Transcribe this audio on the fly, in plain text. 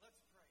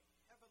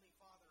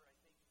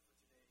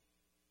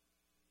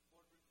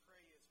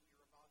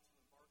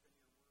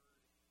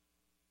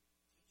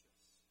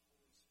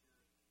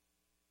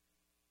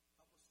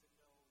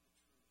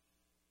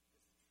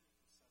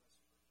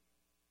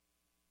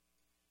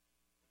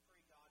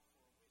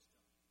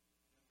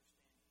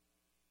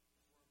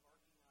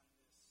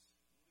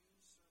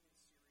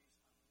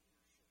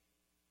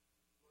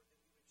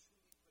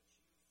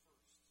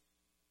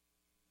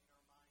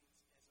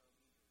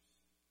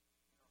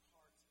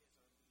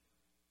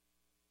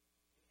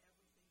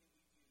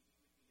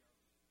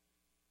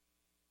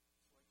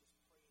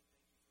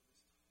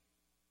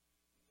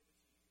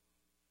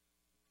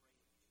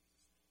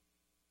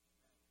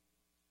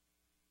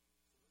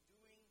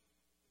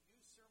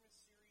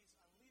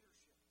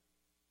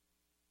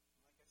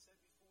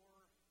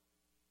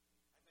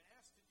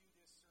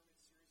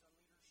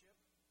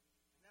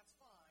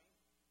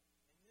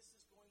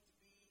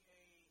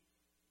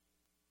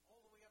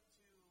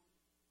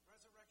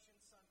Resurrection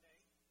Sunday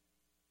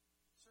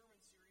sermon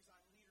series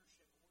on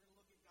leadership. We're going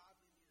to look at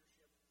godly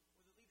leadership,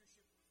 or the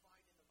leadership we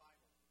find in the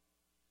Bible.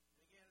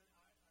 And again,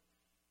 I'm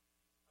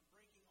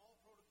breaking all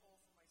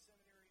protocol from my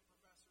seminary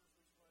professors,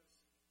 which was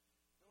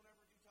don't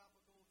ever do topical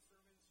sermons,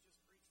 just preach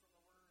from the Word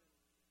and topical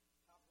sermons.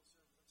 I'm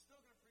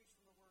still going to preach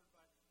from the Word,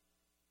 but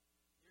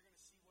you're going to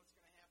see what's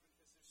going to happen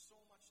because there's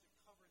so much to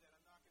cover that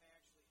I'm not going to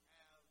actually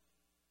have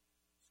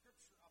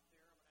Scripture up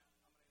there. I'm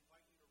going to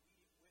invite you to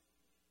read it with me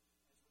as we're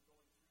going through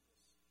this.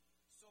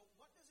 So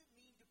what does it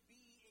mean to be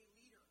a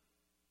leader?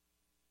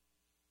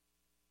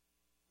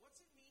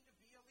 What's it mean to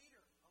be a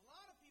leader? A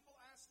lot of people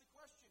ask the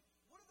question,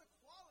 what are the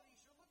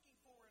qualities you're looking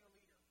for in a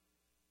leader?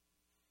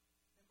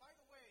 And by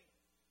the way,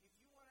 if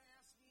you want to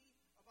ask me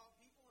about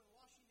people in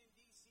Washington,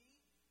 D.C.,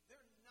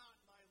 they're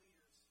not my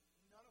leaders.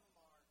 None of them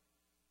are.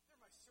 They're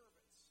my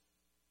servants.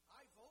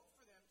 I vote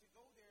for them to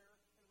go there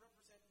and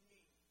represent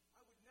me.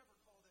 I would never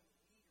call them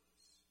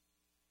leaders.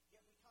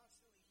 Yet we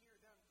constantly hear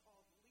them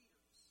called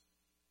leaders.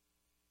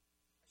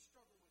 I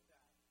struggle with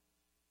that.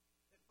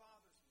 It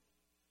bothers me.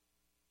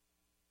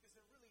 Because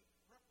they're really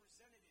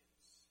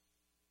representatives.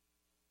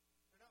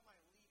 They're not my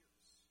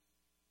leaders.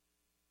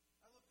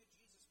 I look to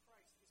Jesus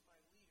Christ as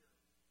my leader.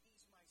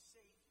 He's my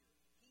Savior.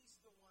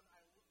 He's the one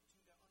I look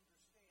to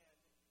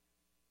understand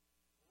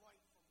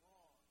right from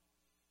wrong.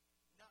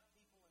 Not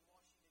people in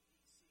Washington,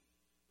 D.C.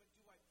 But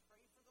do I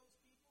pray for those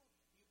people?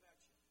 You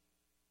betcha.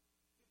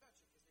 You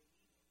betcha, because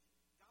they need it.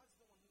 God's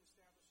the one who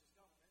establishes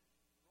government.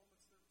 Romans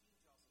 13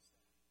 tells us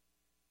that.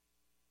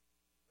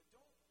 But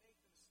don't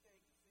make the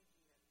mistake of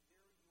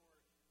thinking that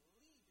they're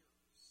your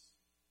leaders.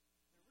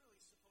 They're really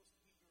supposed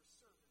to be your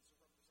servants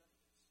or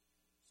representatives.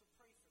 So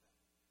pray for them.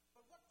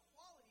 But what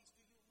qualities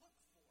do you look for?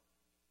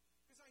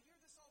 Because I hear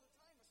this all the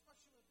time,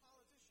 especially with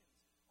politicians.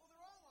 Oh,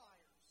 they're all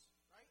liars,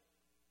 right?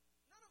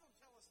 None of them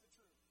tell us the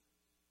truth.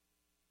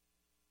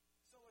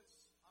 So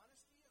is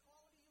honesty a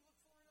quality you look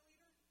for in a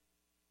leader?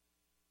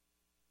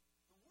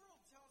 The world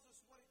tells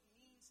us what it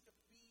means to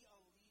be a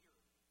leader.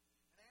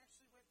 And I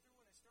actually went through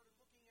and I started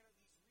looking at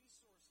these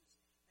resources,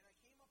 and I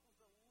came up with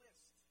a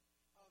list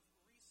of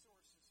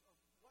resources of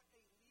what a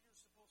leader's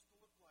supposed to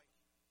look like.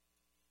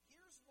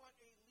 Here's what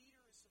a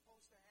leader is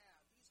supposed to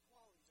have. These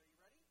qualities. Are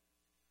you ready?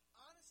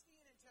 Honesty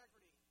and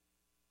integrity.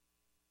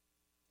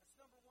 That's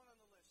number one on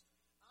the list.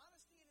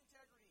 Honesty and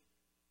integrity.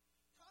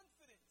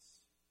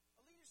 Confidence.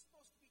 A leader's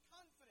supposed to be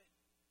confident.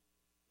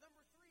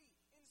 Number three,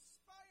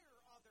 inspire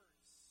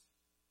others.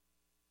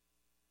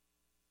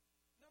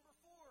 Number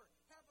four,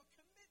 have a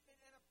commitment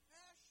and a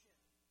passion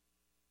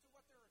to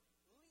what they're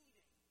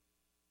leading.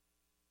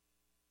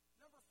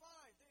 Number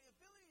five, the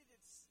ability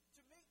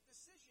to make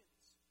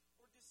decisions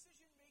or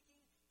decision-making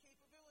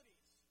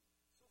capabilities.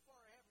 So far,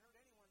 I haven't heard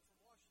anyone from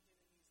Washington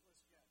in these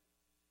lists yet.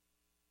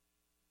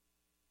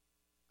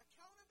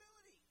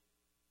 Accountability.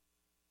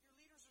 Your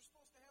leaders are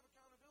supposed to have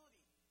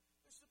accountability.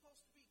 They're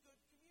supposed to be good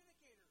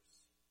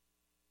communicators.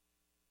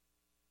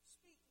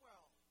 Speak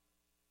well.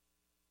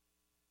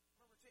 I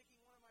remember taking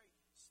one of my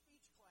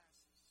speech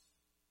classes,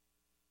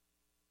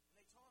 and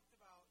they talked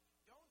about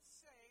don't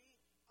say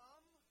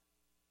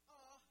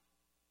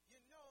you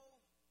know,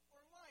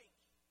 or like.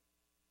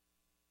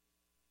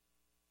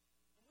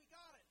 And we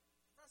got it.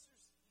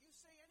 Professors, you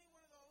say any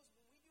one of those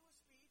when we do a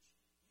speech,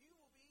 you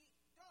will be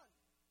done.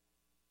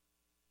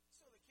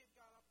 So the kid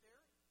got up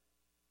there.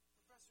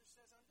 Professor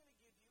says, I'm going to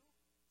give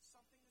you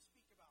something to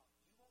speak about.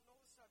 You won't know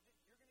the subject.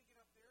 You're going to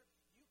get up there.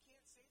 You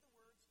can't say the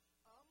words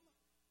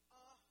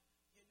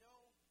you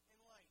know,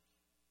 and like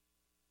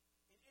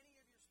in any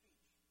of your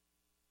speech.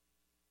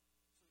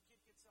 So the kid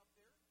gets up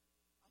there.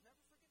 I'll never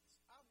forget this.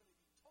 I'm going to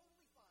be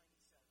totally fine,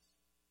 he says.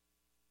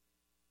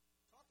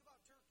 Talked about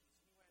turkeys.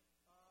 And he went,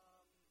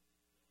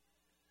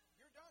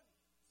 you're done.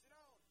 Sit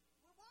down.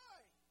 Well,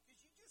 why?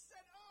 Because you just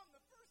said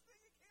the first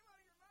thing that came out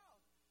of your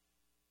mouth.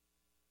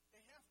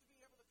 They have to be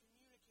able to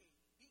communicate.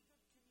 Be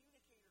good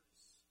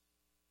communicators.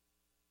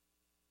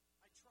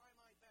 I try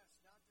my best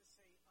not to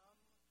say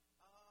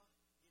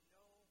you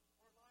know,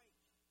 or like.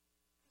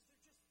 Because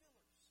they're just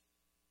fillers. But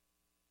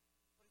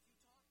if you talk to kids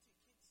today,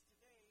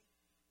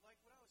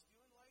 like what I was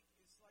doing,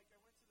 like, is like I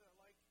went to the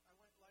like, I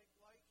went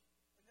like,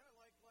 and then I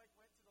like,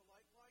 went to the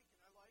like,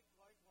 and I like,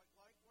 what,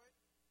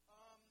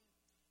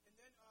 and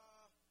then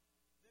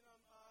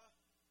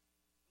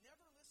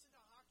never listen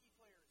to hockey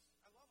players.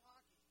 I love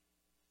hockey.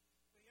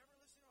 But you ever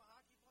listen to a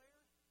hockey player?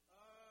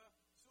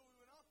 So we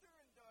went out there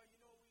and,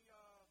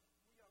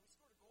 we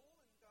scored a goal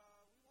and we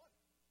won.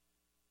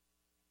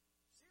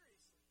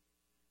 Seriously.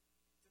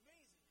 It's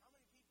amazing how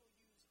many people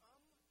use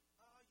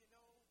you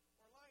know,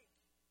 or like.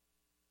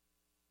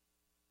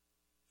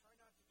 Try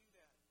not to do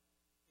that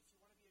if you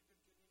want to be a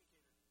good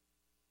communicator.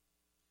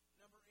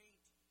 Number 8,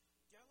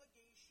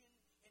 delegation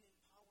and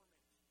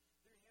empowerment.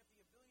 They have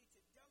the ability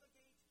to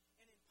delegate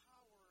and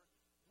empower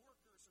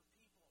workers or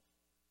people,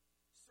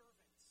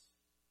 servants.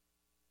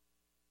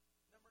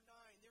 Number 9,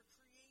 their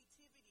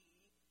creativity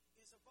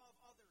is above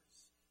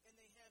others, and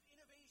they have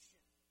innovation.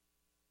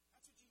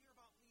 That's what you hear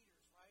about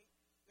leaders, right?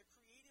 They're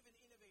creative and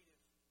innovative.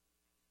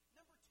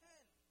 Number 10,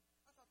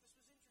 I thought this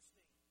was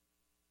interesting.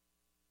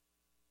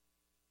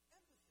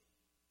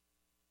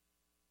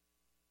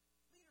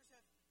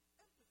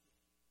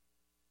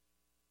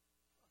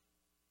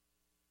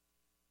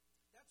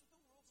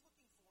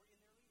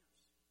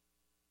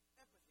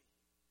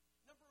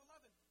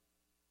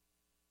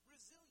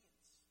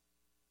 resilience.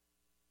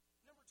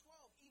 Number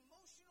 12,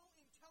 emotional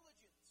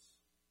intelligence.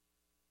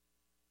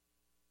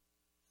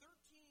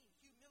 13,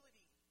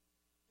 humility.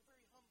 They're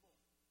very humble.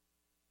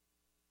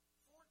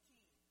 14,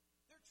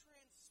 they're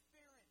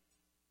transparent.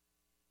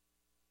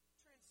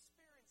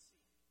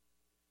 Transparency.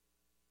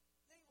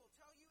 They will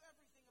tell you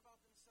everything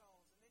about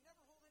themselves, and they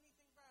never hold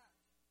anything back.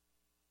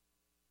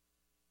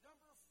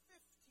 Number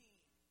 15,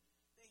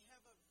 they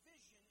have a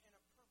vision and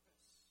a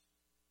purpose.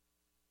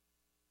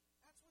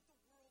 That's what the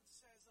world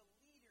says a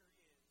leader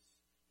is.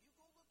 You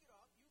go look it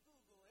up, you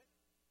Google it.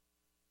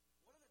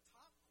 What are the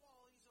top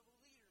qualities of a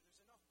leader?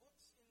 There's enough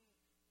books in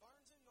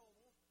Barnes &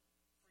 Noble.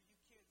 For you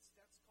kids,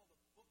 that's called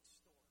a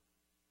bookstore.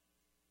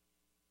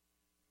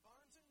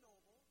 Barnes &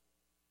 Noble,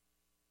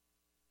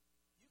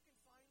 you can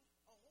find a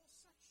whole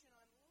section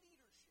on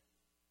leadership.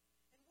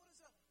 And what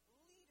is a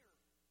leader?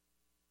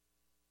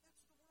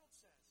 That's what the world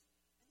says.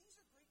 And these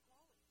are great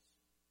qualities.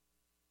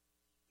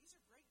 These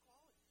are great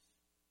qualities.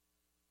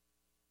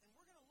 And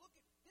we're going to look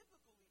at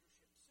biblical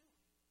leadership soon.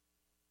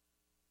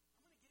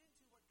 I'm going to get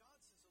into what God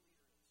says a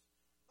leader is.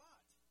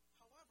 But,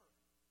 however,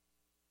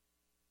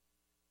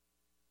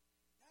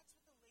 that's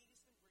what the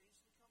latest and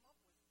greatest can come up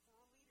with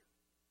for a leader.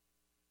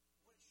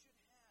 What it should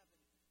have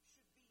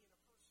and should be in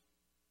a person.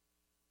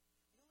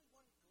 The only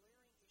one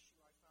glaring issue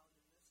I found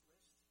in this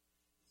list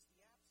is the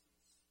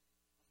absence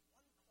of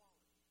one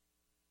quality that I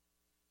think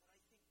Jesus Christ embodied. Are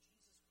you ready?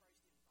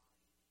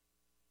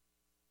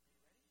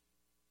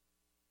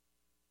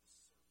 The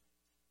servant.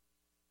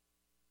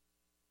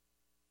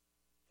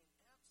 An absolute leader is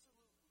somebody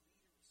who's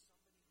willing to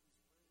serve.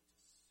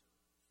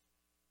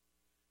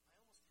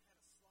 I almost had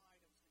a slide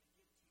I was going to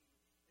give to you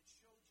that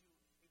showed you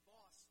a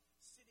boss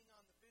sitting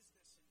on the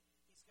business,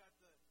 and he's got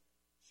the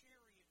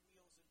chariot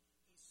wheels,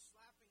 and he's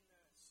slapping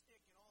the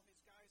stick, and all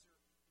his guys are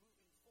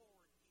moving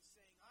forward. He's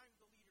saying, I'm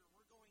the leader,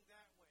 we're going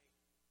that way.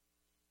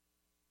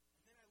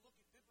 And then I look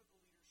at biblical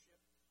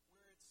leadership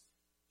where it's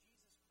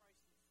Jesus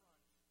Christ in front,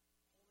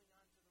 holding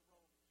on to the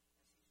rope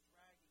as he's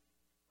dragging or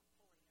pulling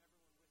everyone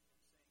with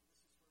him,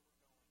 saying, this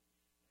is where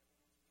we're going,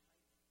 and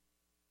everyone's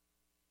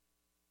behind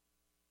him.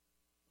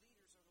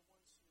 Leaders are the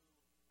ones who are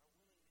willing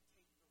to take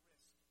the risk.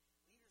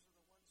 Leaders are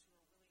the ones who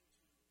are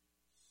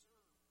willing to serve. And that's what Christ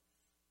did.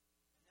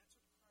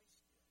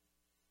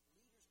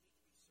 Leaders need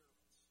to be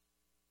servants.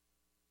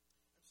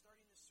 I'm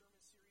starting this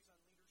sermon series on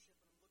leadership,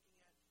 and I'm looking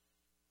at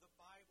the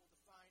Bible to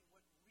find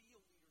what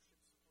real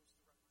leadership is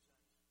supposed to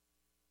represent.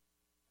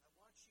 And I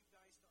want you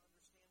guys to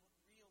understand what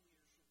real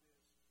leadership is,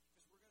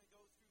 because we're going to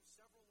go through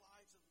several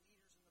lives of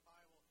leaders in the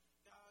Bible,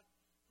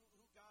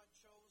 who God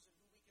chose and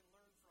who we can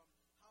learn from,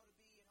 how to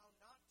be and how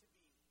not to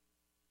be.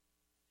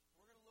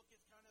 We're going to look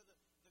at kind of the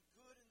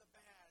good and the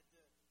bad,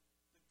 the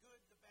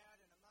good, the bad,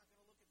 and I'm not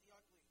going to look at the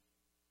ugly,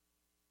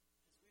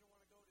 because we don't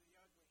want to go to the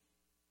ugly,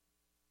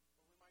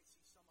 or we might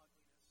see some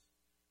ugliness.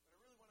 But I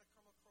really want to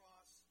come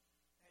across,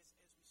 as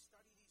we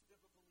study these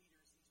biblical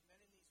leaders, these men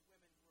and these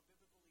women who are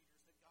biblical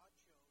leaders that God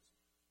chose,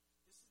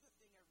 this is the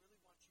thing I really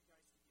want you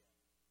guys to get.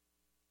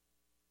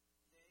 And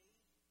this might be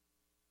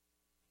a shocker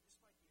to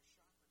some of you,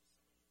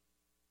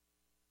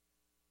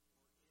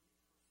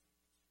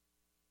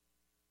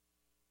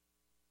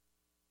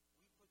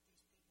 were imperfect. We put these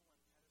people on pedestals.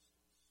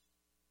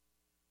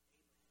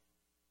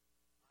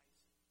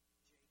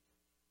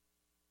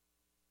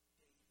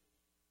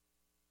 Abraham,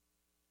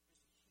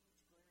 Isaac,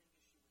 Jacob, David. There's a huge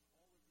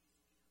glaring issue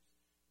with all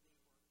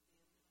of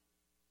these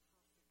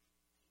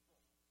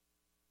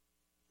leaders.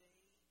 They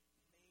were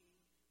imperfect people. They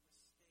made mistakes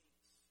constantly,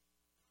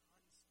 and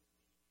God still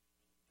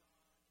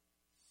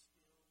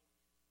used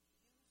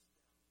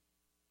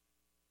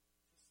them,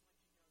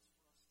 just like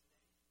he does for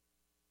us today.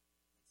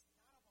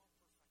 It's not about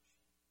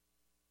perfection.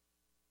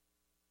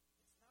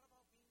 It's not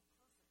about being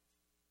perfect.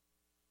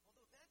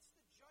 Although that's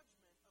the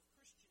judgment of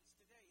Christians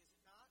today, is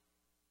it not?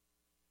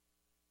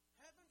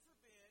 Heaven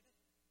forbid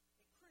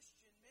a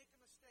Christian make a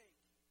mistake.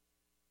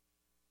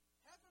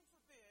 Heaven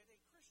forbid a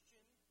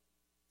Christian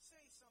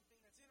say something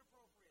that's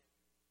inappropriate.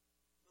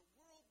 The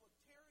world will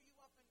tear you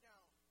up and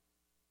down.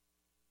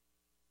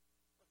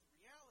 But the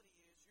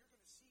reality is, you're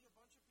going to see a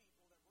bunch of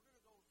people that we're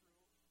going to go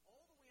through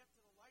all the way up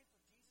to the life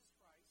of Jesus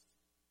Christ,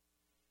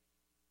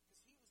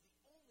 because he was the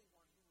only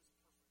one who was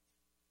perfect.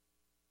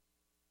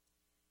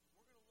 And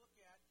we're going to look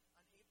at,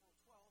 on April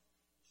 12th,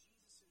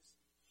 Jesus'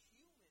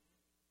 human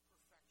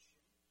perfection,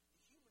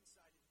 the human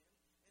side of him.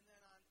 And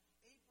then on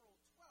April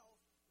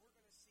 12th, we're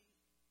going to see,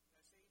 did I say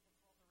April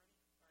 12th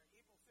already? All right,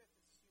 April 5th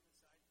is his human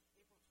side.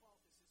 April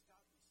 12th is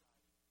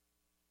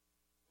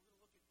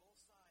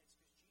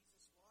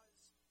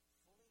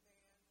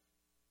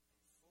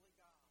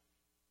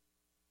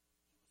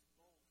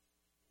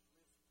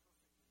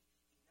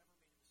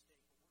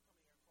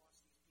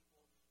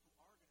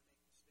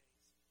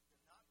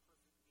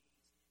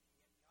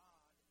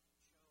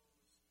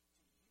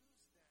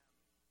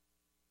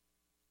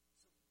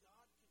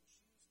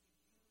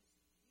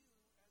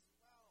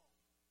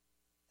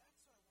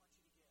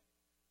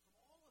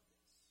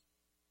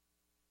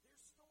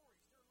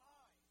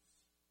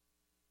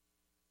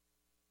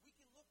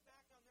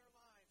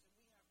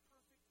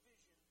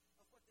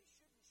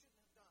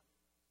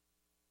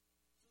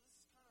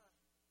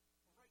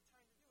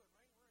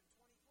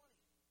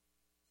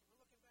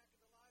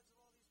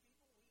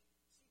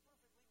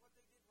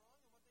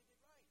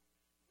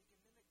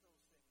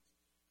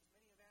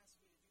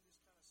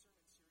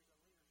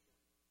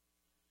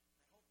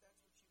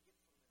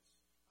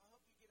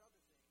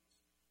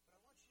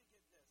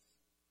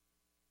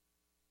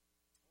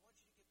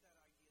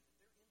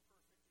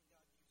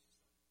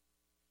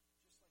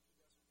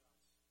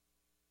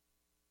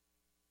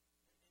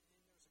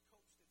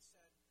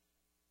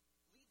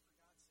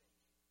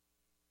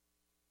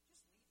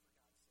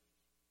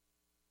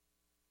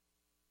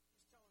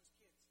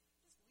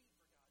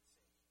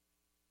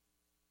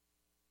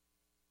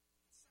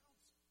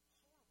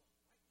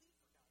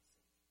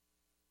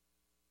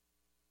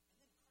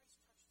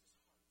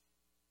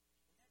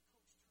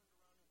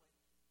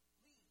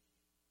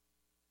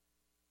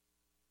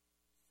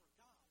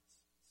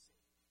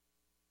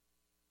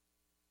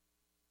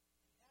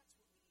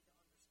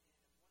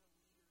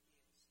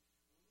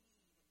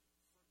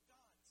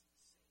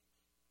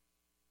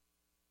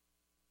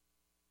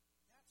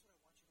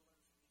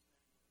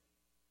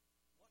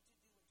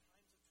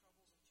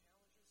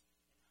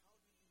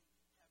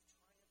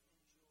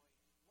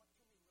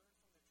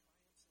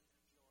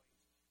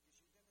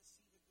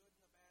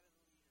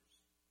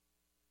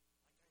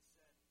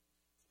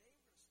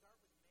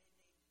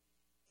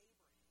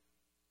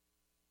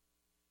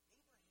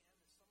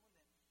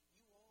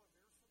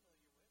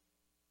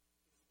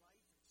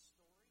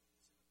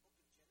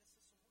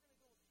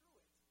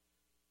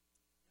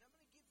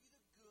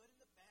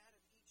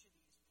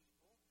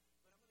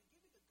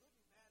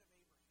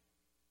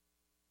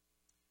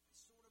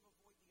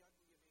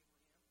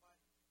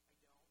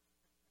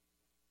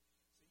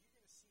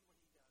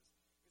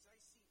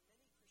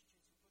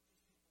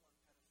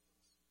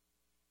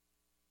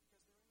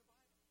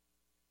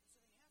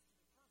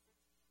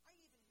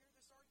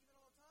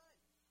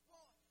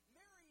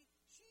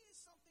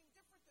she's something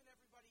different than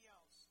everybody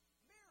else.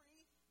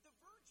 Mary, the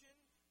virgin,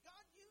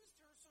 God used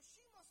her, so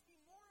she must be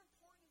more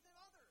important than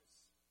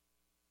others.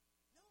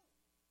 No.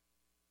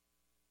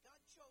 God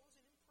chose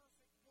an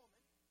imperfect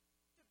woman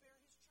to bear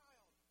his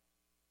child.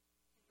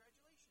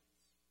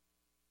 Congratulations.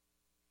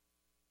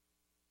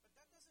 But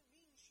that doesn't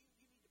mean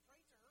you need to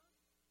pray to her.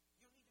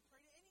 You don't need to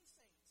pray to any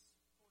saints,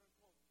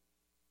 quote unquote.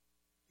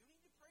 You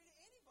need to pray to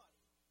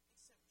anybody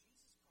except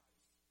Jesus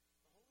Christ, the Holy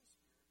Spirit,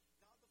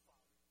 God the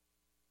Father.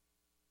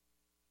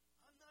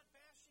 I'm not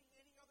bashing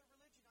any other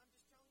religion. I'm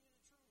just telling you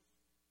the truth.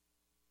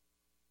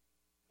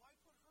 Why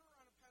put her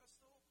on a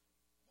pedestal?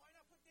 Why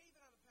not put David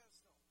on a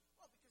pedestal?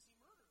 Well, because he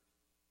murdered.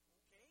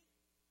 Okay?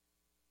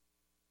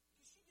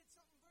 Because she did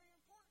something very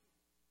important.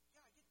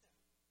 Yeah, I get that.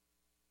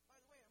 By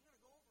the way, I'm going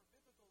to go over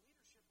biblical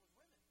leadership with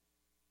women.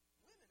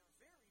 Women are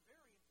very,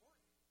 very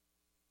important.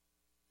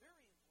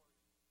 Very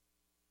important.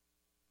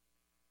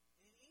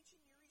 In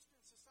ancient Near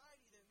Eastern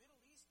society, the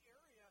Middle East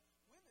area,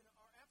 women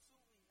are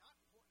absolutely not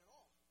important at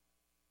all.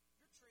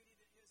 You're traded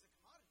as a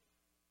commodity.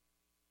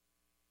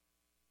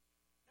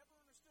 Never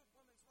understood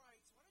women's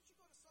rights. Why don't you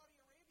go to Saudi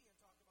Arabia and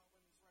talk about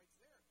women's rights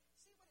there?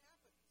 See what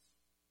happens.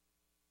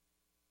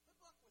 Good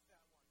luck with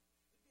that one.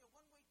 It'd be a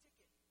one-way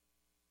ticket.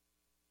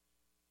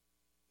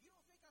 You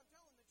don't think I'm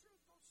telling the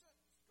truth? Go check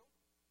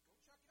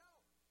it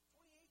out.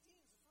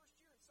 2018 is the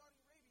first year in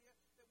Saudi Arabia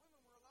that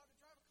women were allowed to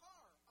drive a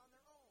car on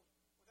their own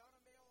without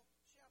a male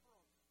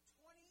chaperone.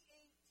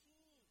 2018.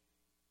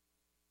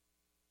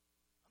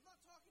 I'm not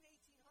talking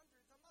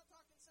 1800s. I'm not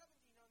talking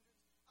 1700s.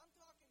 I'm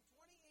talking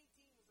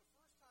 2018 was the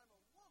first time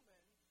a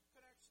woman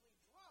could actually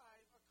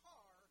drive a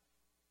car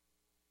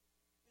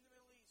in the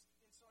Middle East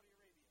in Saudi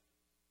Arabia.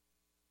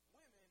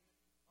 Women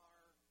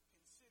are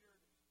considered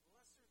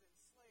lesser than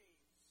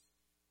slaves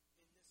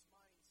in this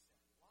mindset.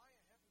 Why?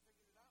 I haven't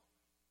figured it out.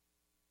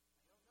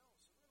 I don't know.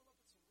 So we're going to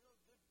look at some real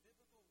good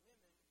biblical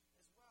women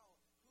as well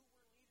who were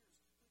leaders,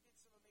 who did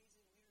some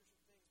amazing leadership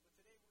things. But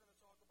today we're going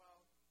to talk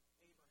about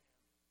Abraham.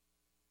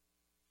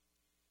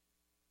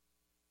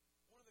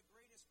 One of the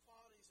greatest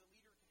qualities a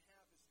leader can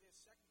have is this,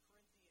 2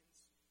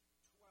 Corinthians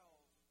 12,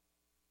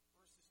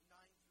 verses 9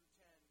 through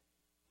 10.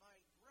 My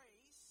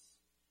grace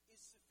is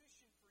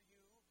sufficient for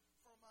you,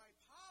 for my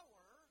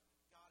power,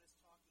 God is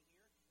talking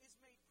here, is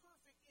made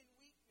perfect in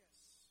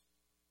weakness.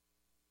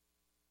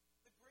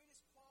 The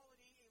greatest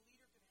quality a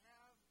leader can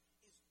have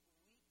is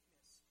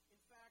weakness. In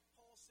fact,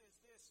 Paul says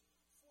this,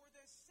 for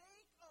the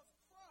sake of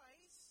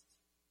Christ,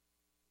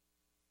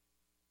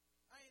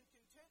 I am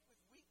content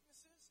with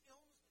weaknesses,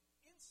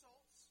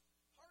 insults,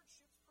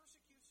 hardships,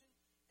 persecution,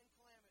 and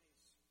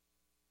calamities.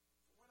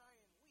 For when I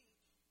am weak,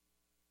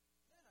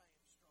 then I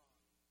am strong.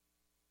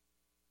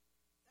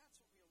 That's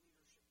what real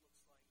leadership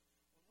looks like.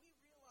 When we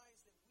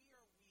realize that we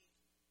are weak,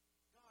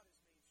 God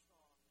is made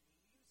strong,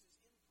 and he uses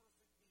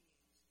imperfect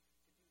beings to do his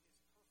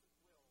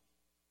perfect will.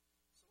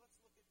 So let's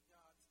look at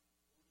God's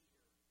leader.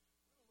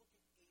 We're going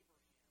to look at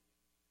Abraham.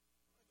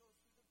 I'm going to go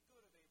through the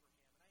good of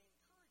Abraham, and I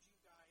encourage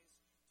you guys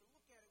to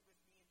look at it with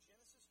me in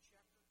Genesis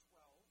chapter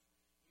 12.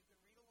 You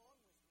can read along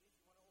with me if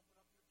you want to open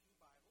up your pew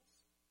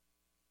Bibles,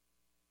 because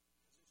there's too much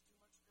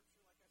scripture,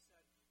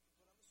 like I said, to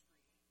put on the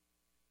screen.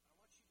 I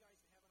want you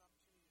guys to have an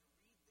opportunity to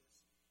read this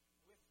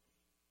with me.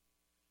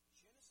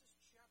 Genesis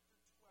chapter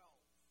 12,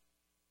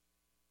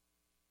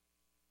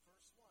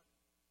 verse 1.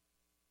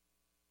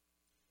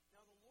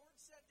 Now the Lord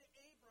said to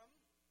Abram,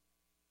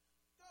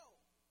 go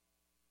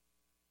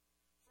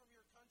from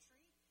your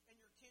country and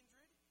your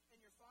kindred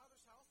and your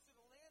father's house to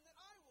the land that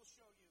I will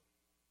show you.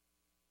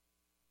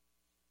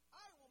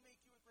 I will make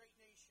you a great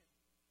nation,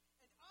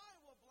 and I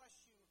will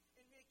bless you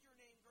and make your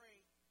name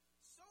great,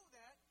 so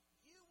that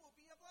you will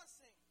be a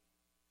blessing.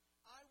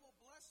 I will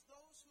bless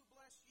those who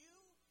bless you,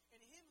 and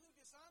him who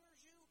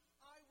dishonors you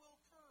I will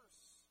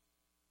curse.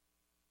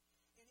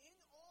 And in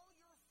all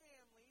your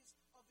families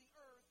of the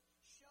earth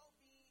shall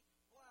be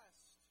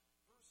blessed.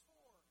 Verse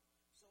 4.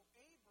 So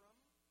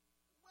Abram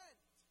went,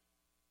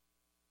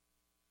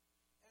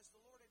 as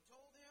the Lord had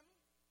told him,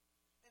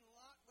 and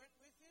Lot went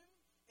with him.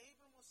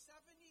 Abram was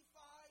 75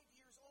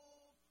 years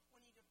old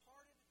when he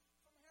departed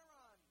from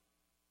Haran.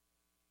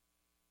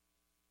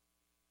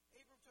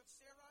 Abram took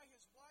Sarai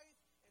his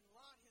wife, and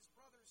Lot his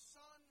brother's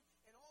son,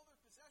 and all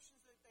their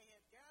possessions that they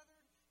had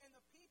gathered, and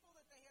the people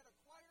that they had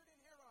acquired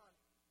in Haran.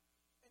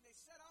 And they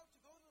set out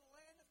to go to the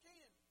land of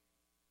Canaan.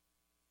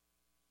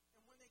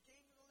 And when they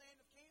came to the land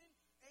of Canaan,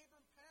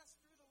 Abram passed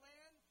through the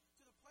land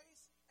to the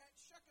place at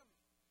Shechem,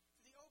 to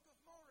the oak of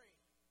Morai.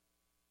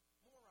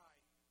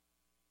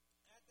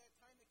 At that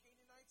time the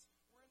Canaanites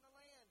were in the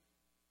land.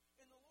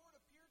 And the Lord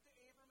appeared to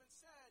Abram and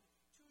said,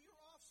 to your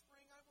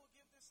offspring I will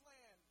give this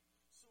land.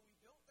 So he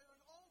built there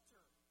an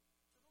altar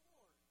to the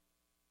Lord,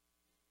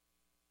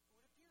 who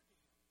had appeared to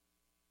him.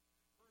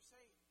 Verse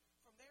 8.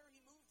 From there he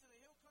moved to the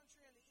hill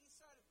country on the east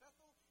side of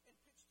Bethel and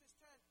pitched his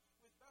tent,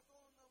 with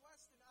Bethel on the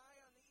west and Ai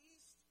on the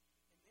east.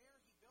 And there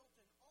he built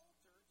an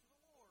altar to the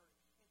Lord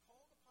and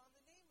called upon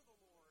the name of the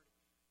Lord.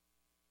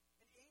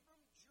 And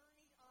Abram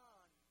journeyed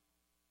on,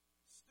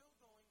 still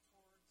going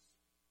towards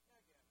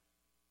Negev.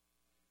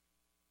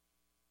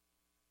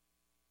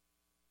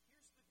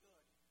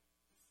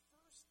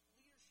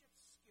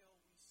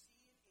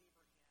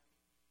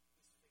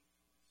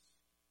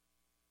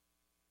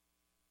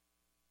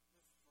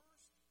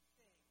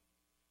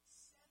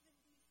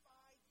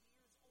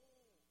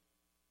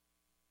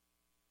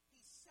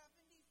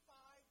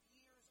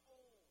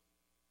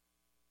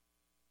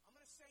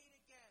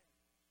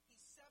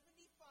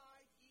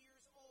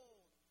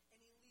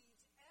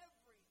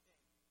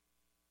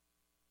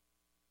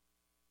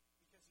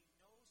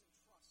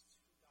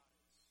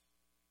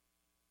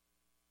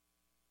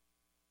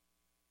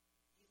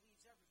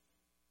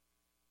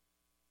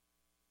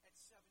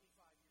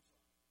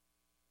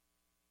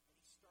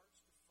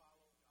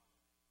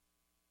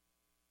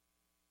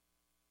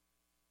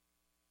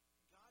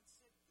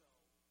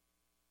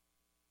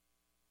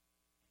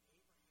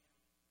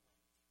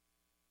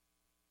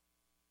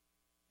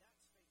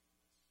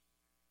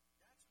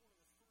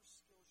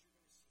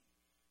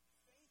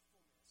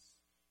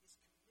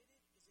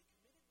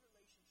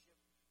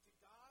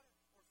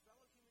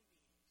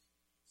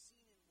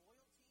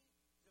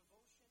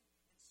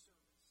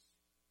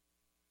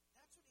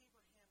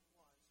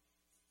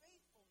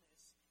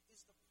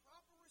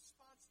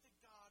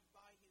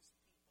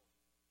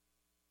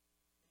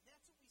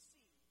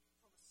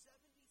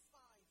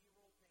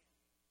 75-year-old man.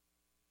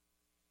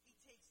 He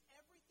takes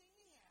everything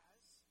he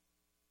has,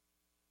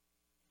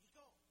 and he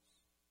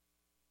goes.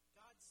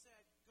 God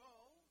said,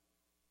 go,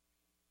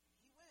 and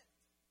he went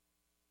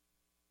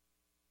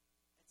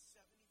at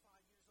 75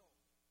 years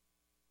old.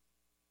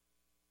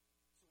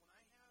 So when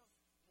I have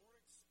more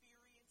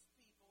experienced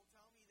people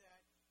tell me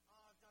that,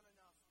 I've done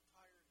enough, I'm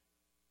tired,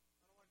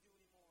 I don't want to do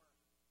anymore,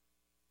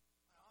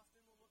 I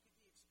often will look at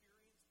the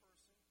experienced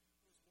person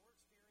who's more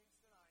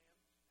experienced than I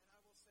am, and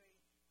I will say,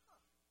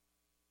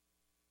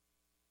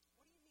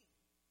 what do you mean?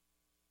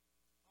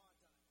 I've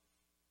done enough.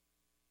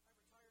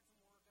 I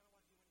retired from work, I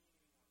don't want to do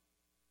anything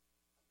anymore.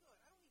 I'm good,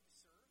 I don't need to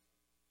serve.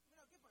 I mean,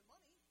 I'll give my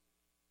money,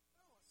 but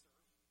I don't want to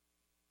serve.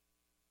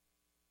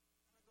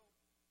 And I go,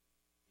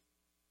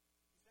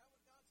 is that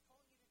what God's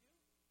calling you to do?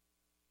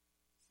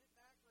 Sit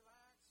back,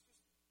 relax,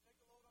 just take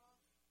a load off?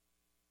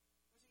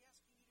 Or is he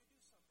asking you to do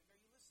something? Are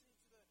you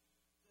listening to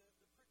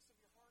the pricks of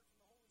your heart from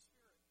the Holy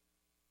Spirit?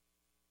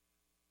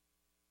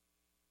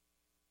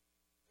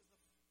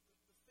 As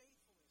the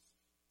faithfulness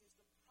is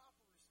the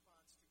proper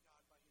response to God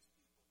by his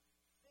people.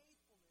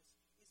 Faithfulness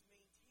is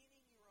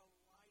maintaining your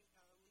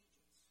allegiance,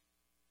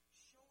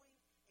 showing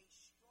a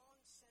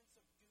strong sense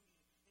of duty,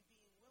 and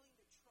being willing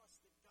to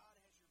trust that God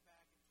has your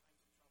back in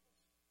times of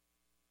troubles.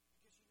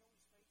 Because you know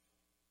he's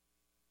faithful, even when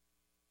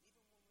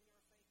we are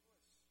faithless.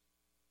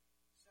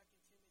 2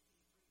 Timothy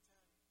 3:10.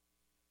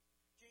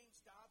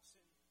 James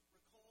Dobson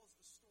recalls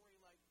the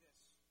story like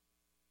this.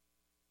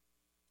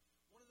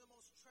 One of the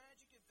most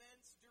tragic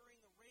events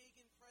during the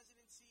Reagan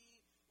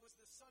presidency was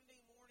the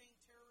Sunday morning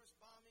terrorist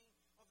bombing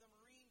of the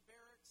Marine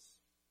barracks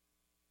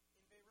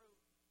in Beirut,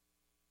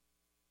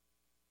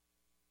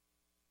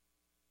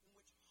 in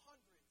which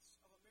hundreds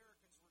of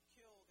Americans were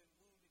killed and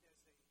wounded as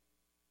they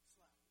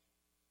slept.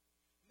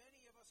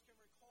 Many of us can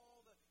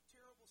recall the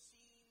terrible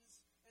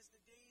scenes as the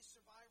day's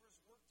survivors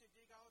worked to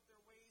dig out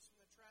their ways from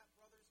the trapped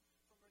brothers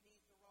from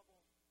beneath the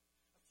rubble.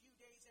 A few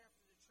days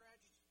after the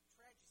tragedy.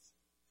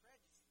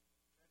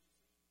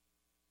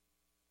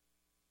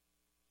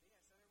 See, I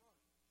said it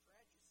wrong.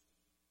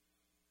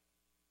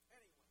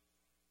 Anyway,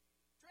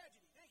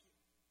 tragedy. Thank you.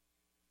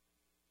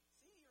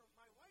 See,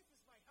 my wife is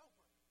my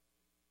helper.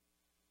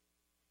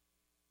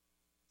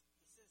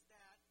 He says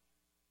that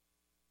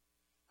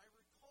I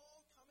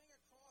recall coming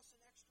across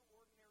an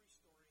extraordinary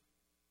story.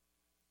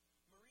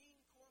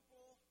 Marine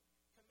Corporal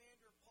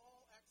Commander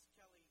Paul X.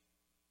 Kelly.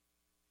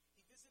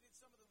 He visited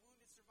some of the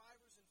wounded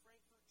survivors in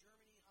Frankfurt,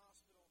 Germany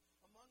hospital.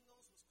 Among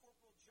those was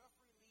Corporal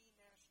Jeffrey Lee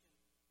Nashton,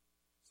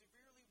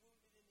 severely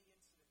wounded in the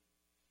incident.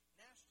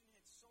 Nashton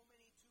had so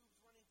many tubes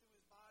running through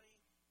his body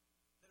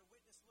that a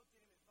witness looked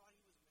at him and thought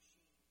he was a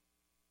machine.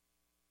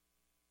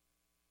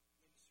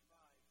 Yet he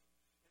survived.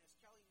 And as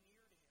Kelly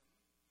neared him,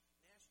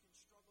 Nashton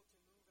struggled to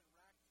move and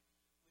racked with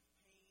pain,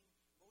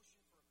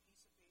 motioned for a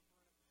piece of paper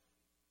and a pen.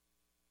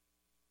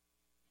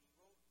 And he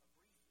wrote a brief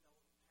note and passed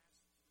it to the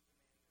commander.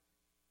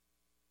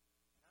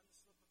 And on the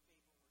slip of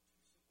paper were two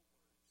simple words: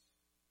 Semper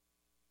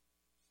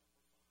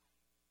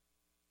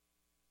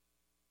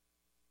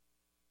Fi.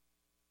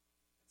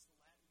 That's the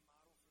Latin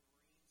motto for the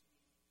Marines,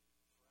 meaning forever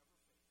faithful.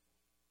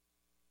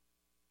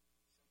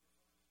 Semper Fi.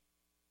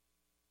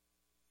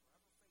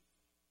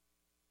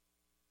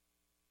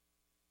 Forever faithful.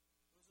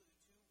 Those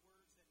are the two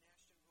words that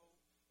Nashton wrote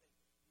that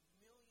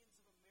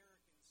millions of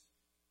Americans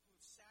who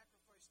have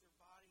sacrificed their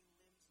body,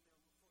 limbs,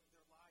 and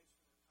their lives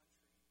for their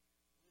country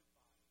live by. Being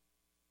forever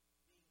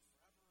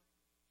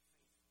faithful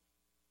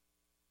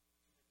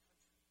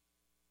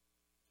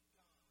to their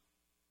country,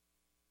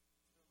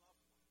 to God, to their loved ones. And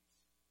that's what it means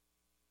to be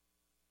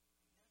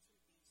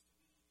faithful.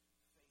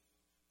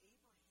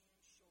 Abraham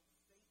showed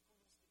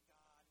faithfulness to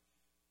God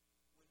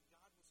when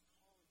God was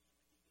calling him at the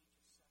age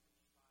of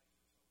 75 years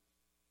old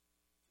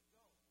to go. He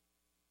went.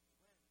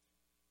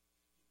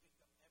 He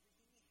picked up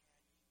everything he had.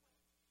 He went.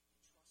 He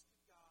trusted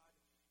God.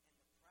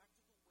 And the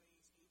practical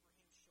ways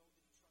Abraham showed that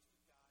he trusted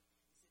God is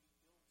that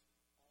he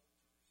built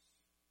altars.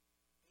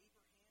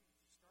 Abraham, if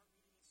you start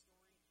reading his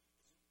story,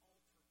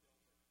 is an altar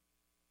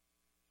builder.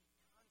 He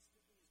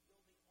constantly is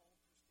building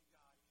altars to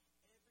God.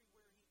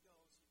 Everywhere he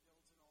goes, he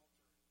builds an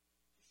altar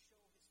to show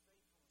his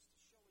faithfulness, to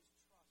show his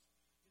trust,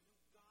 to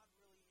who God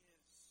really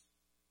is.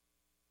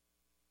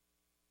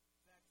 In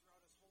fact,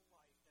 throughout his whole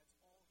life, that's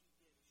all he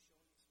did, is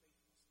showing his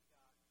faithfulness to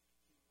God. He went and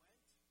he did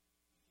something. He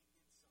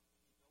built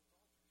altars.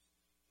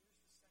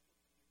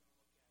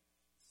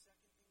 Here's the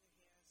second thing you're going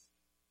to look at. The second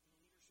thing that he has in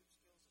leadership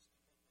skills is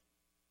commitment.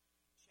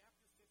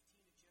 Chapter 15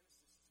 of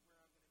Genesis is where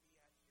I'm going to be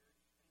at here, and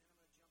then I'm going to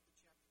jump to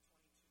chapter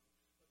 22.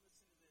 But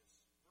listen to this.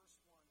 Verse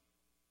 1.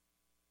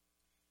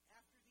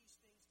 After these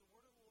things, the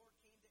word of the Lord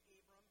came to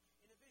Abram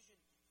in a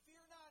vision.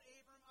 Fear not,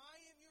 Abram, I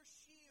am your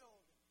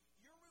shield.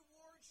 Your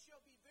reward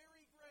shall be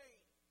very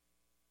great.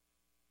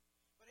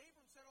 But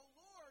Abram said, O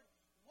Lord,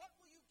 what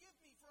will you give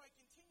me? For I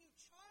continue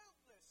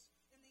childless,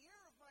 and the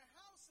heir of my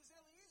house is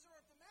Eliezer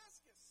of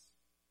Damascus.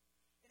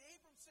 And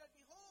Abram said,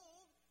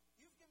 Behold,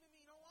 you've given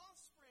me no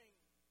offspring,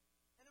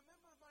 and a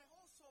member of my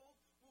household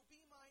will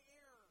be my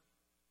heir.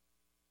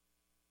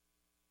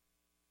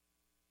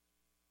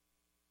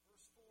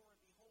 Verse 4, and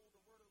behold,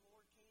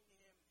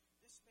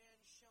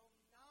 shall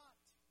not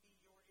be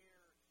your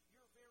heir.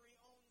 Your very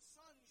own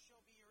son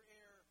shall be your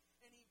heir.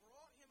 And he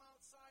brought him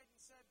outside and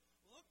said,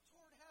 look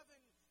toward heaven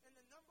and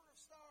the number of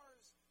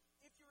stars,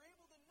 if you're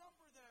able to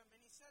number them. And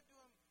he said to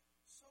him,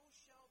 so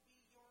shall be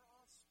your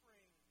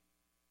offspring.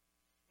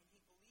 And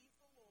he believed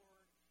the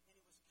Lord, and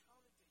it was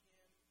counted to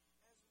him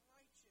as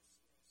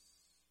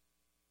righteousness.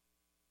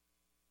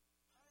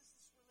 How does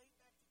this relate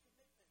back to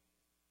commitment?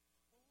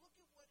 Well, look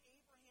at what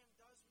Abraham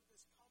does with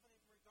this covenant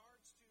in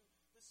regards to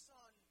the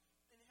son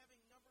and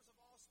having numbers of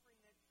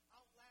offspring that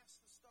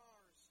outlast the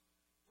stars.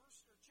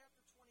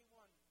 Chapter 21.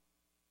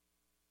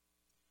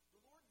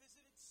 The Lord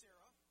visited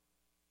Sarah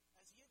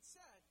as he had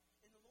said,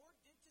 and the Lord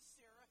did to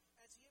Sarah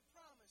as he had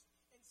promised.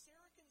 And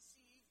Sarah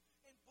conceived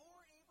and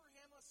bore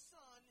Abraham a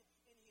son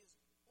in his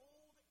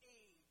old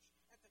age,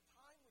 at the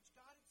time which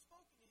God had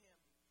spoken to him.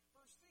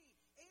 Verse 3,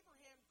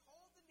 Abraham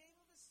called the name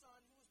of his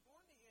son who was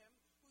born to him,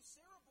 who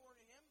Sarah bore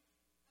to him,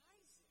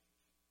 Isaac.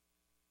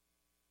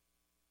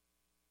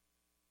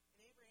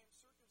 And Abraham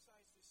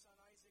circumcised his son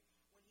Isaac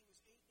when he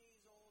was 8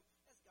 days old,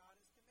 as God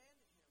has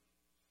commanded him.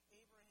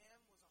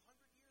 Abraham was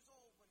 100 years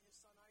old when his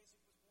son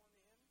Isaac was born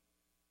to him.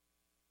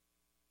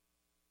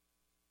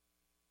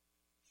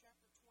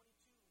 Chapter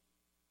 22,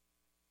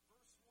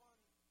 verse 1.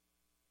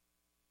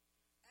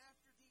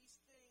 After these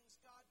things,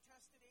 God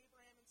tested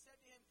Abraham and said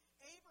to him,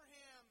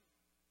 Abraham!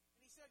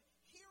 And he said,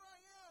 here I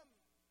am.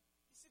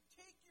 He said,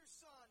 take your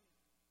son,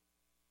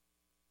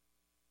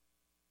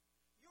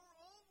 your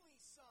only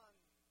son.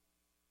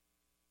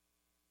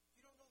 If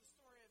you don't know the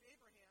story of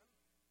Abraham,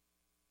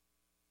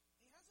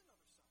 he has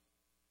another son.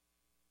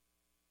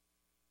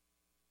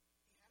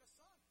 He had a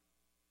son,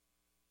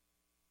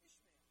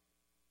 Ishmael,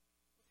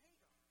 with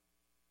Hagar,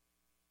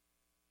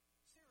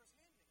 Sarah's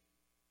handmaid.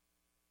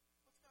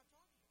 What's God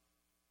talking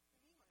about?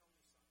 What do you mean, my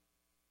only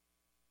son?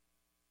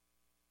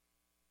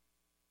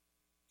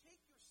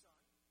 Take your son,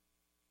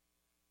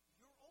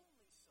 your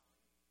only son,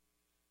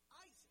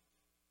 Isaac,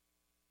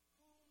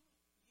 whom you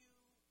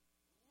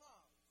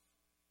love,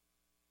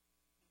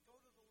 and go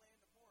to the land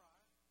of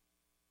Moriah,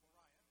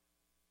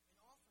 and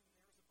offer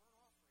him there as a burnt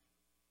offering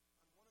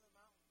on one of the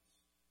mountains of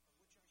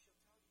which I shall tell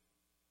you.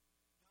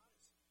 God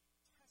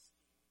is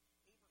testing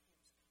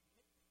Abraham's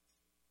commitment.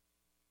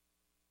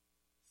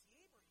 See,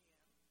 Abraham,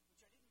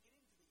 which I didn't get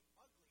into the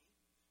ugly,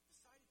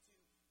 decided to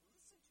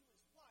listen to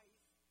his wife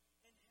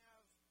and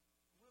have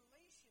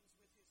relations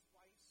with his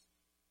wife's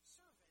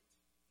servant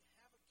to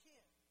have a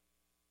kid.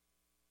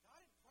 God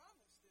had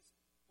promised this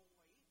boy,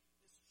 this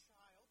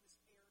child, this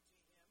heir to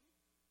him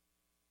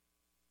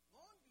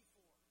long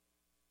before.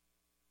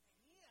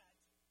 And yet,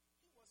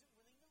 he wasn't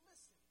willing to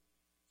listen.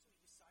 So he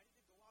decided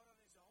to go out on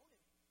his own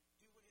and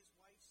do what his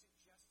wife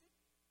suggested.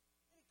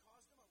 And it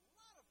caused him a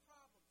lot of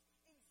problems.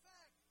 In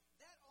fact,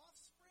 that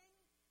offspring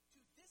to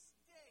this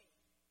day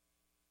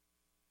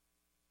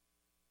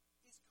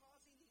is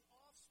causing the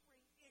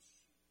offspring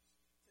issues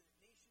to the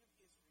nation of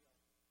Israel.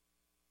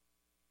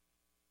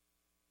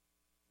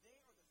 They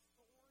are the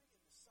thorn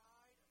in the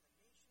side of the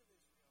nation of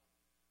Israel,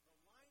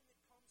 the line that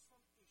comes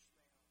from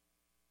Ishmael.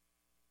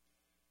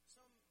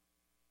 Some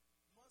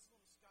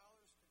Muslim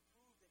scholars can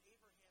prove that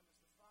Abraham is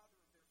the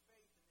father of their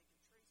faith, and they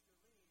can trace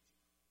their lineage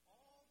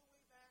all the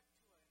way back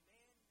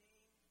to a man named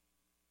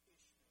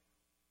Ishmael.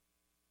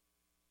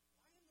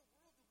 Why in the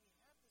world do we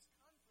have this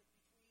conflict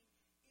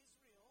between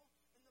Israel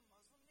and the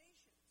Muslim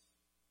nations?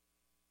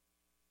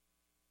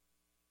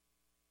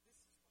 This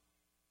is why.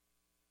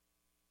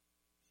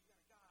 Because you got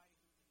a guy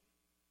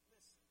who didn't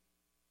listen.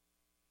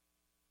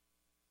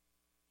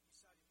 He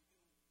decided to do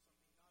something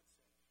God said.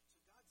 So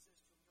God says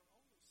to him,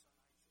 your only son,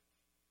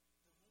 Isaac,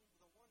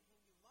 the one whom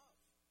you love,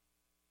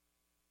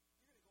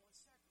 you're going to go and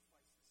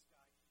sacrifice this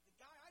guy. The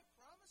guy I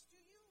promised to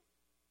you,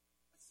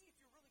 let's see if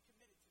you're really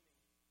committed to me.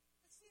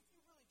 Let's see if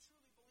you really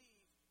truly believe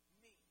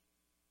me.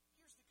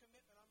 Here's the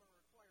commitment I'm going to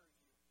require of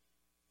you.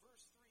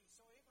 Verse 3,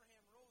 so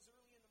Abraham rose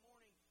early in the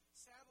morning,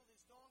 saddled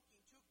his donkey,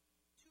 and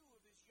took 2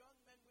 of his young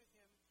men with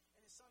him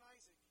and his son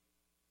Isaac.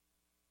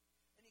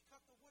 And he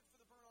cut the wood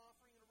for the burnt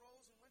offering and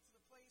arose and went to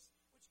the place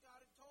which God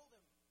had told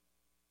him.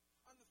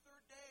 On the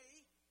third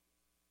day,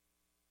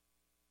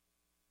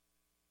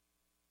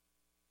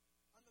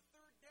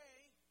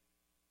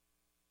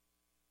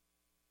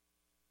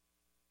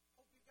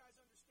 hope you guys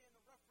understand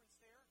the reference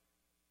there.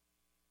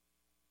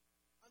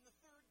 On the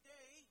third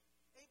day,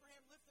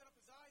 Abraham lifted up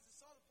his eyes and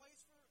saw the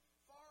place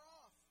far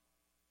off.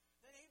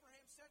 Then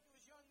Abraham said to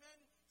his young men,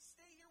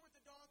 stay here with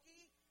the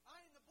donkey.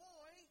 I and the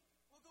boy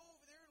will go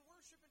over there and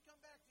worship and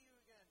come back to you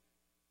again.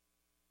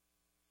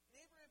 And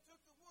Abraham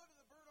took the wood of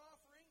the burnt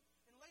offering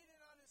and laid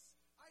it on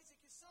Isaac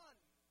his son.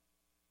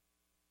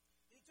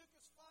 And he took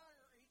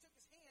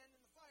his hand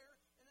in the fire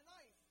and the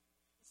knife.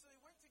 And so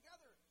they went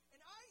together. And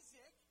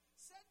Isaac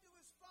said to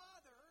his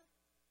father,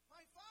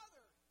 my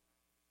father.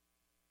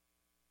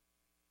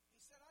 He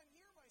said, I'm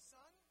here, my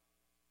son.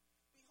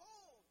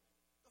 Behold,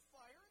 the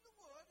fire and the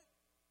wood,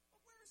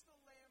 but where's the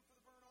lamb for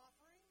the burnt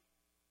offering?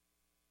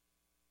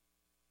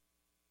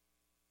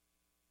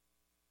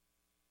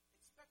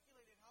 It's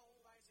speculated how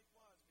old Isaac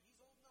was, but he's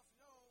old enough to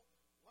know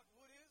what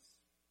wood is,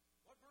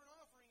 what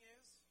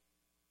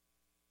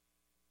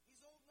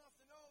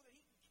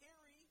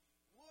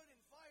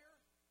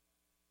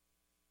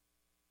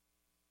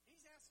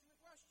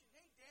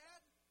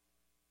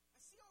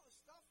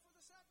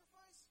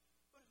sacrifice,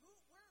 but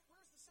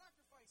where's the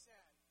sacrifice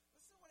at?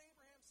 Listen to what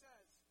Abraham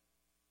says.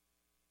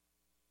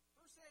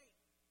 Verse 8.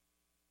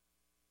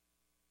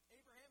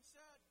 Abraham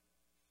said,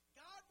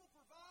 God will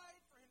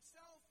provide for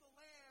himself the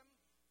lamb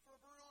for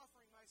a burnt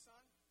offering, my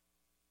son.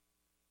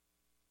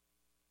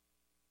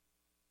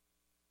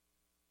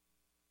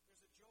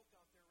 There's a joke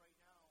out there right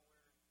now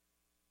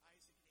where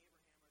Isaac and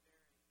Abraham are there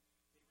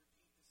and they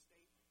repeat the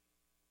statement.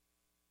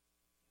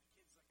 And the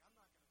kid's like, I'm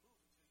not going to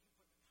move until you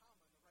put the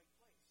comma in the right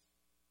place.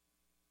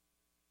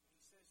 And he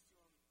says to him,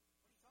 what are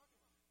you talking about?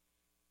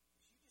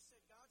 Because you just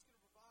said God's going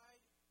to provide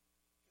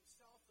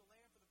himself the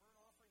lamb for the burnt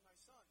offering, my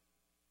son.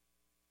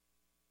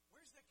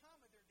 Where's that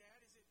comma there,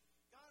 Dad? Is it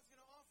God's going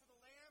to offer the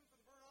lamb for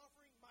the burnt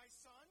offering, my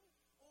son?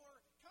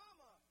 Or,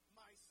 comma,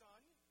 my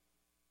son?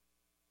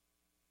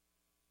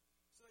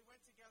 So they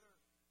went together.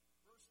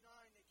 Verse 9,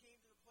 they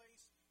came to the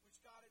place which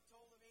God had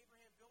told them.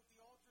 Abraham built the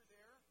altar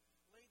there,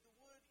 laid the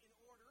wood in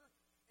order,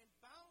 and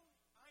bound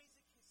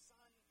Isaac his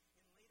son,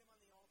 and laid him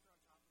on the altar on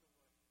top of the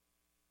wood.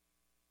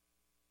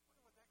 I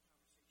wonder what that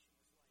conversation was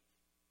like.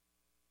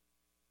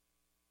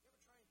 You ever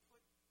try and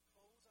put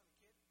clothes on a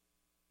kid? Especially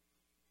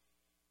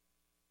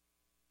a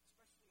baby that's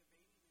kind of go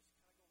limp.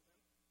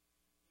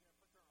 You're going to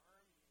put their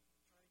arm, you're trying to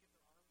get their arm through,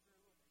 and they're just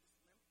limp.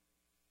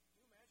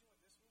 Can you imagine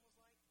what this one was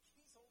like?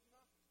 He's old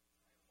enough to try and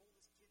hold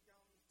this kid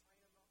down, he's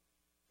tying him up.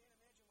 Can't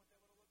imagine what that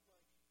would have looked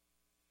like.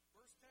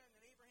 Verse 10,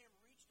 then Abraham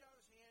reached out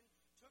his hand,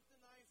 took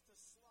the knife to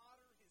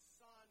slaughter his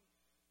son.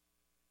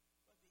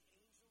 But the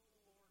angel of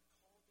the Lord called to him from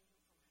heaven and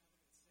said,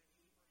 Abraham,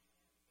 Abraham.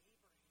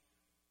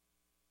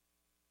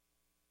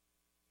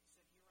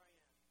 He said,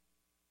 here I am.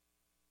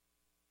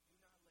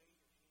 Do not lay your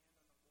hand on the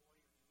boy or do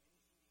anything to him.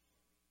 For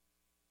now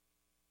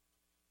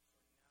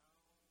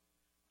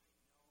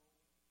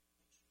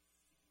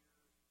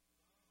I know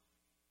that you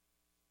fear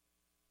God.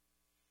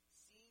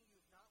 Seeing you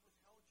have not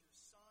withheld your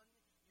son,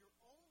 your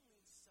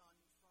only son,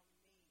 from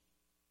me.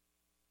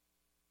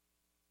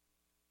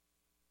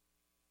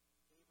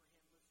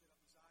 Abraham lifted up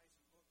his eyes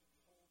and looked, and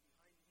behold,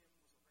 behind him was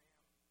a ram,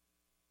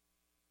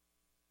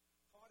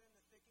 caught in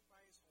the thicket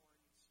by his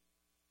horns.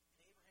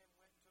 And Abraham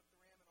went and took the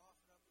ram and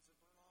offered up as a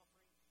burnt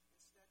offering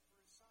instead for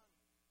his son.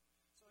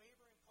 So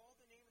Abraham called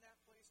the name of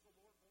that place, the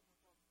Lord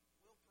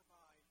will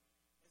provide,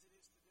 as it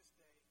is to this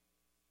day.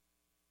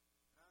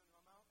 And on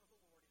the mount of the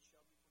Lord it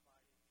shall be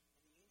provided.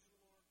 And the angel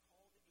of the Lord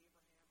called to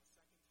Abraham a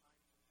second time from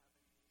heaven,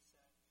 and he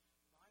said,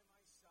 by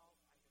myself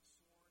I have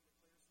sworn,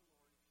 declares the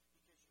Lord,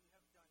 because you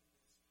have done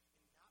this,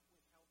 and not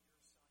withheld your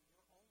son,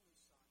 your only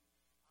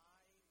son,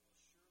 I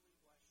will surely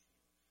bless you.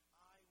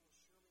 I will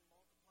surely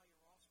multiply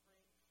your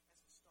offspring as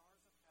the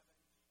stars of heaven,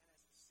 and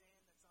as the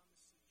sand that's on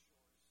the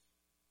seashores.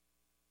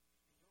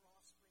 And your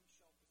offspring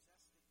shall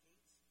possess the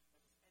gates of his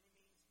enemies,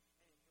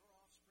 and in your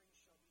offspring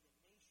shall be the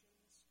nations of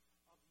the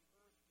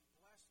earth be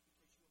blessed,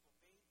 because you have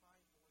obeyed my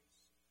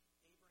voice.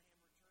 Abraham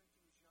returned to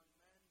his young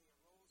men.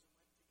 They arose and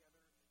went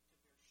together to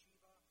Beersheba, and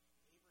Abraham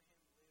lived at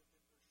Beersheba.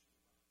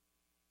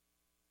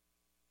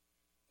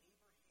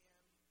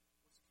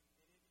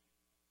 Abraham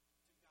was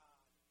committed to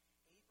God.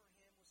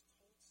 Abraham was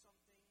told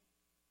something, and he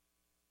believed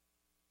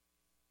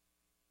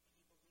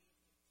it.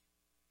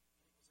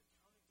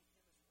 And it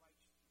was accounted to him as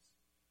righteousness.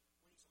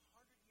 When he's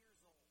 100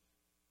 years old,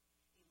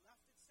 he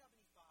left at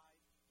 75,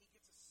 he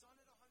gets a son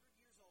at 100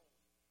 years old,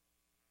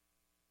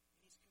 and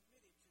he's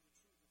committed to the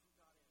truth of who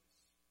God is. And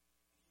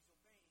he's obeying, and he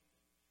went.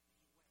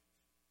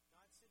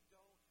 God said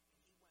go, and he went.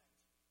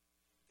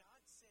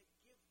 God said,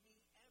 give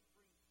me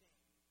everything,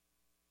 including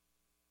your son.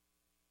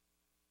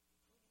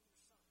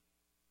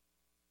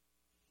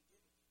 And he did it. He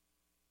was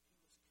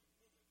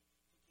committed to giving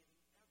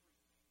everything.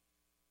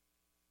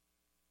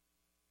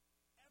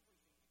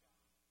 Everything to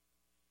God.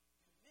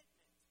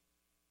 Commitment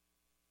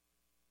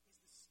is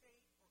the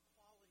state or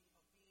quality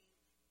of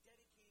being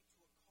dedicated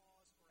to a cause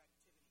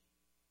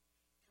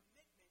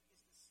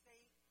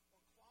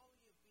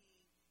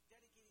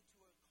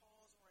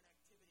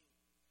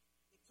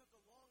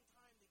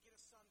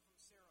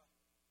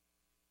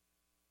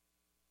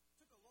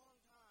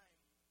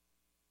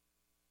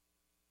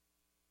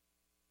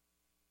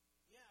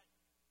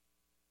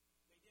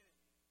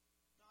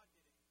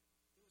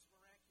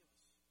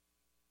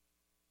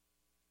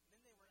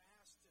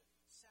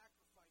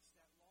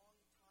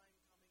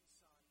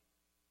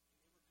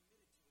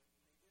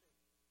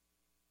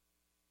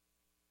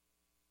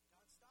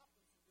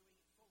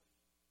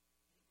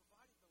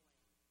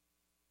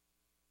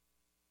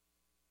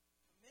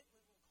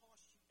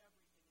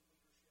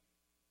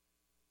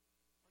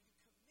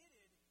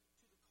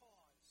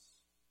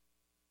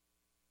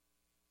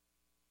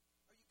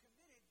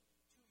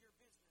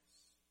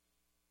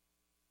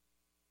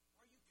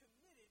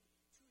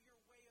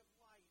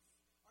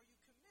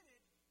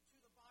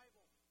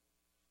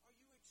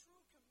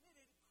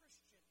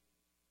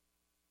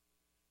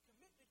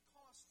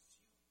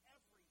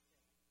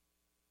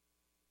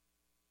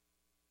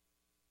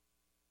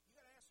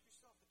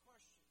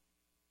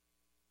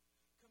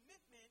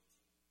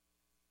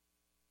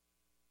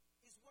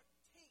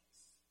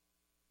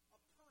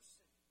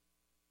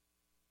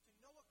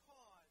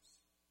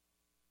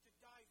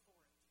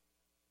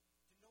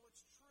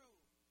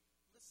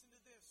Listen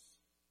to this.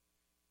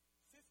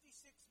 56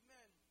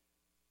 men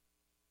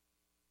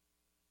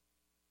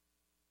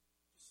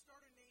to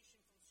start a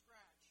nation from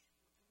scratch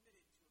were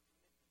committed to a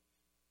commitment,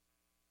 an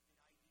idea,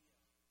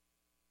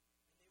 and they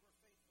were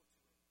faithful to it.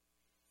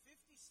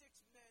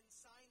 56 men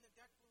signed the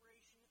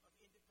Declaration of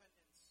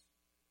Independence.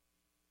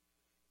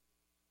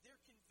 Their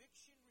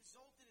conviction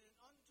resulted in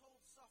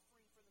untold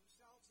suffering for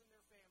themselves and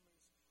their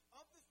families.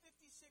 Of the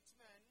 56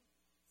 men,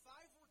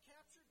 5 were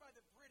captured by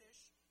the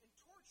British and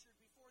tortured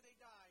before they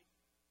died.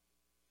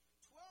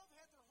 12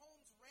 had their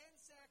homes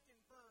ransacked and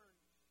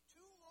burned. 2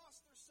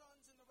 lost their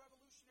sons in the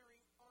Revolutionary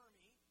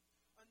Army.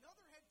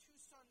 Another had 2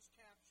 sons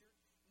captured.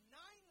 9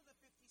 of the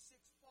 56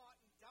 fought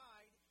and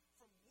died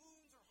from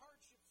wounds or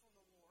hardships from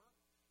the war.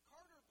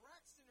 Carter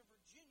Braxton of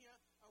Virginia,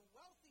 a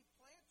wealthy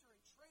planter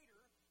and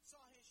trader,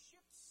 saw his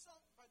ship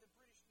sunk by the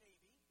British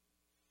Navy.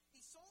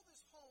 He sold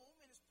his home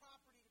and his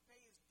property to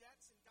pay his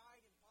debts and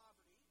died in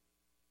poverty.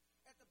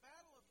 At the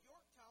Battle of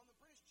Yorktown,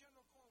 the British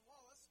General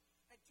Cornwallis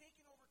had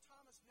taken over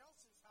Thomas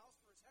Nelson's house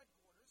for his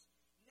headquarters.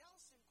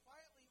 Nelson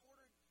quietly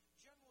ordered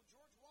General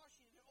George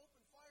Washington to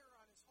open fire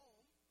on his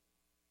home.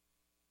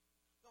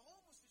 The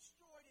home was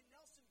destroyed and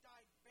Nelson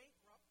died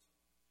bankrupt.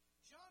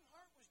 John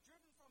Hart was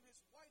driven from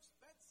his wife's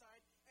bedside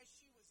as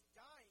she was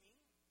dying.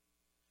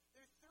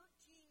 Their 13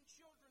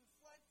 children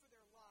fled for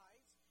their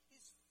lives.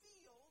 His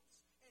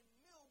fields and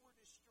mill were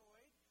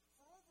destroyed.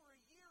 For over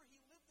a year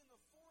he lived in the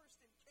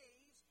forest and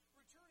caves,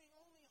 returning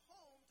only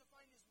home to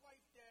find his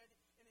wife dead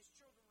and his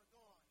children were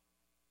gone.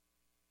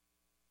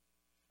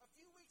 A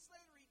few weeks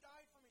later he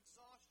died from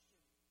exhaustion.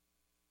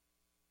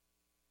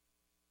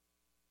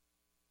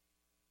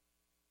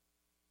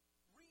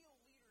 Real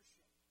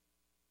leadership.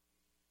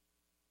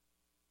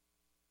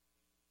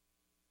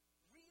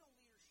 Real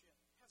leadership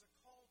has a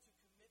call to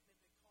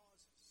commitment that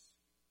causes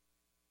suffering.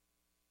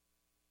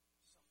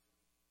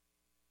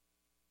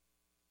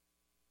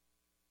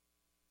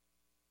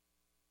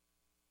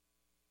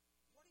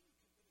 What are you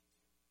committed to?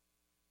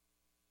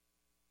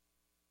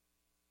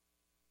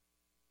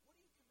 What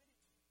are you committed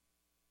to?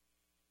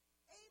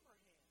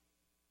 Abraham,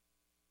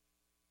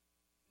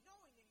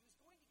 knowing that he was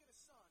going to get a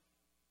son,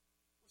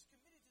 was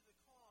committed to the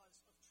cause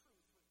of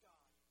truth with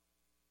God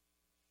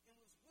and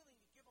was willing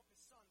to give up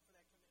his son for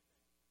that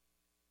commitment.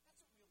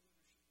 That's what real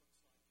leadership looks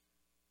like.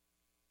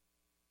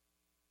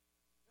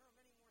 There are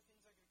many more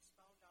things I could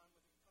expound on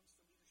when it comes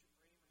to leadership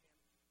for Abraham,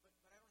 but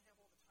I don't have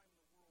all the time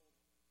in the world.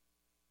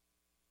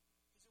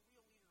 He's a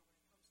real leader when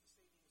it comes to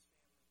saving his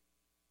family.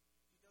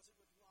 He does it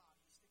with Lot.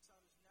 He sticks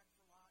out his neck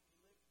for Lot,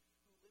 who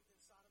lived in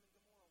Sodom and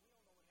Gomorrah. We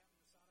all know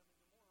what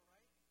happened to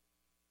Sodom and Gomorrah, right?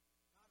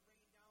 God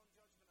rained down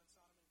judgment on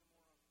Sodom and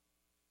Gomorrah.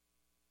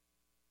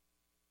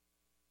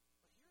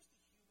 But here's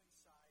the human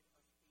side of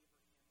Abraham as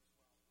well. We're going to look at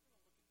the bad of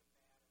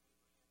Abraham now.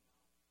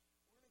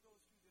 We're going to go through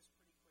this pretty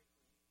quickly.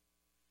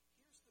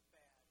 Here's the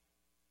bad.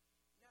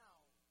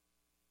 Now,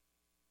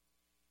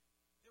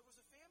 there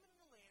was a famine in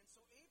the land,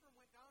 so Abram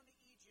went down to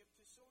Egypt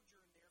to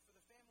sojourn there, for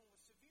the famine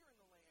was severe in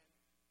the land.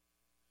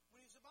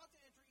 When he was about to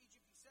enter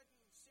Egypt, he said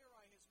to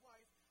Sarai, his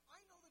wife,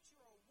 I know that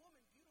you are a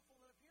woman beautiful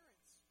in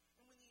appearance,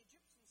 and when the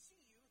Egyptians see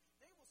you,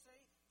 they will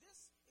say,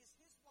 this is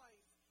his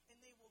wife,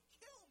 and they will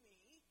kill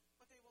me,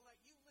 but they will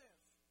let you live.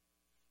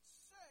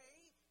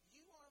 Say,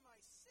 you are my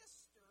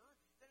sister,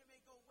 that it may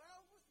go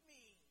well with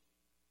me.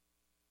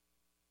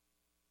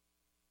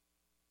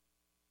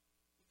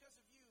 Because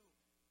of you,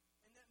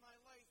 and that my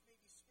life may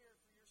be spared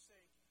for your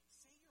sake.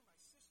 Say you're my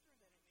sister,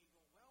 that it may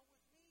go well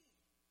with me.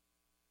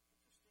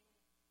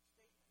 Interesting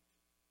statement.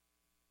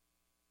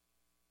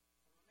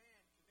 From a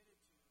man committed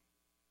to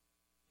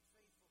and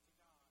faithful to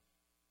God.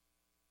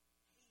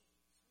 Hey,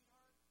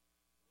 sweetheart,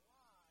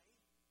 lie and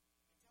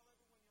tell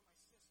everyone you're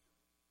my sister,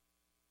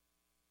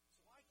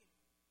 so I can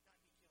not be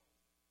killed.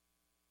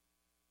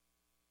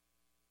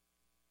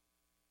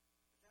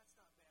 If that's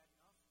not bad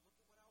enough, look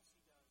at what else he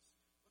does.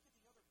 Look at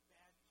the other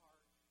bad part,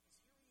 because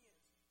here he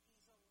is.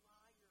 He's a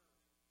liar.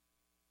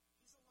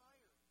 He's a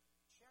liar.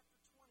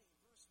 Chapter 20,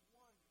 verse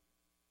 1.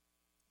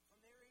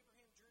 From there,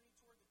 Abraham journeyed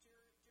toward the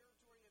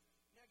territory of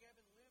Negeb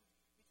and lived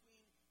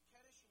between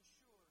Kadesh and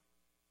Shur.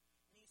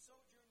 And he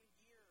sojourned in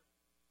Gerar.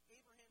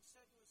 Abraham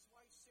said to his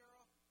wife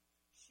Sarah,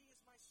 she is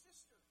my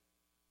sister.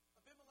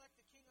 Abimelech,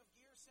 the king of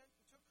Gerar, sent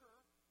and took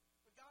her.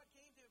 But God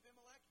came to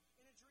Abimelech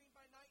in a dream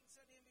by night and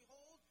said to him,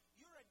 behold,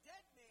 you're a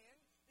dead man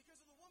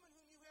because of the woman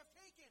whom you have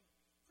taken,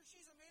 for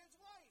she's a man's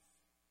wife.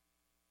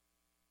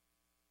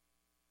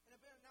 And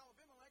now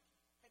Abimelech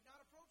had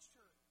not approached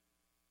her.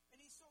 And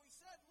so he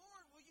said,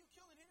 Lord, will you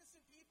kill an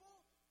innocent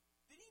people?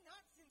 Did he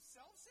not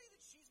himself say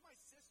that she's my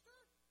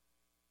sister?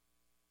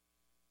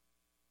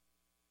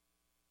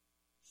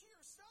 She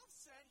herself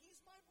said,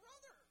 he's my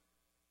brother.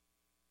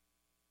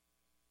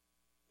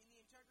 In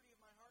the integrity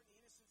of my heart and the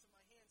innocence of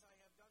my hands, I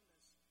have done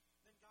this.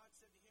 Then God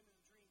said to him in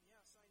the dream,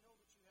 yes, I know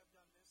that you have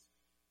done this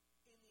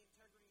in the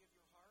integrity of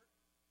your heart.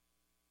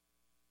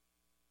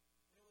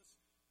 And it was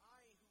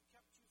I who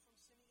kept you from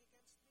sinning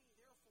against me.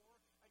 Therefore,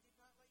 I did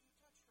not let you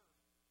touch her.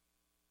 Wow.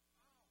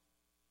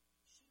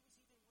 She was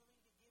even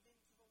willing to give in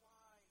to the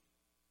lie.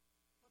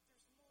 But there's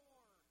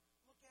more.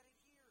 Look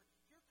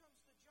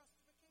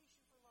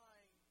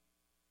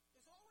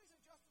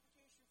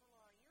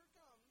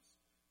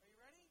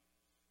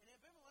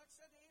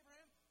said to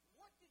Abraham,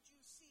 "What did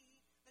you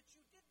see that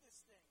you did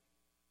this thing?"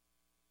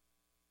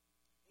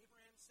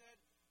 Abraham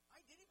said, "I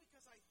did it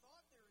because I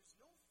thought there is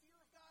no fear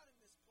of God in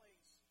this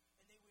place,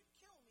 and they would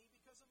kill me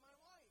because of my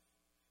wife.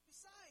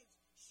 Besides,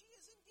 she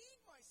is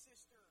indeed my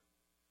sister,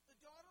 the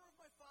daughter of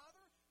my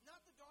father,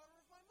 not the daughter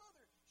of my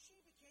mother. She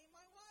became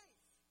my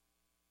wife."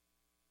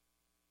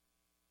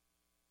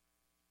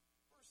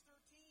 Verse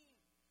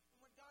 13, "And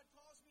when God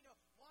caused me to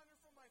wander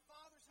from my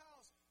father's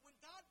house," when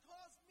God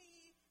caused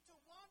me to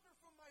wander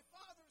from my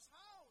father's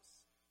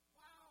house.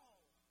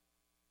 Wow.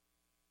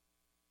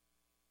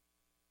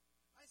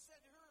 "I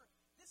said to her,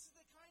 'This is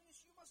the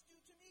kindness you must do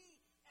to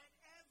me at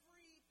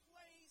every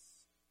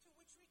place to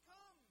which we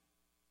come.'"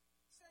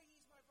 Say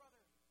he's my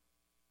brother.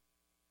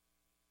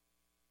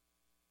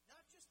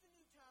 Not just the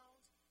new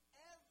towns,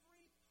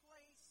 every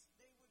place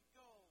they would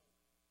go.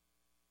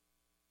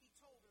 He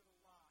told her to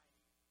lie.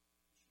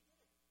 She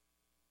did it.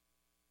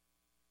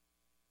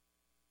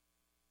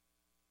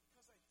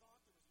 Because I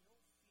thought there was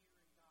no fear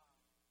in God at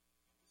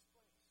this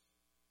place.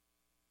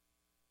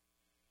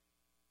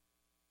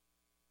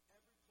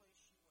 Every place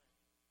she went.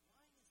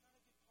 Lying is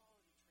not a good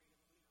quality trait of a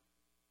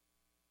leader.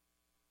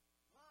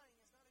 Lying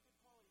is not a good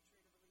quality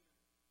trait of a leader.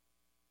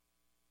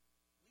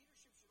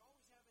 Leadership should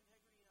always have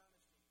integrity and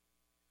honesty.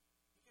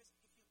 Because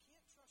if you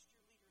can't trust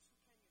your leaders, who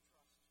can you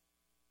trust?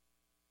 Truth is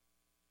the only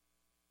one you can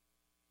trust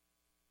is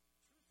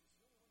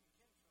Jesus Christ.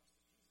 Christ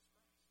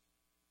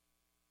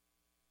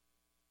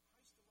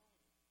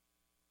alone.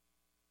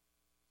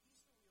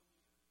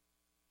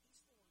 He's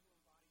the real leader. He's the one who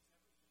embodies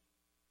everything in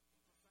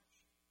perfection.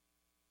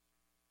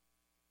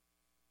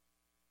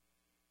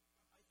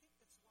 I think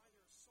that's why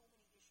there are so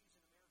many issues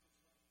in America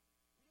today.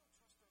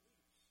 We don't trust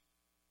our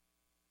leaders.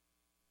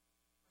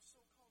 Our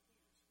so-called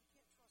leaders. We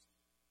can't trust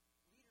leaders of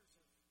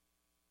innovation,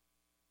 technology.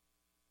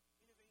 We can't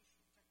trust leaders in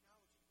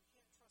manufacturing to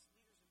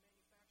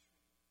telling us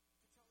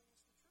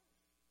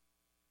the truth.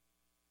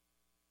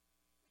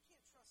 We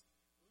can't trust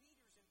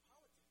leaders in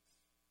politics.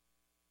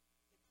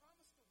 They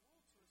promise the world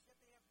to us, yet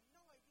they have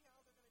no idea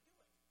how they're going to do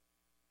it.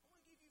 "I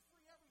want to give you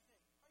free everything.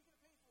 How are you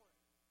going to pay for it?"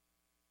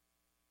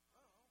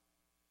 "I don't know.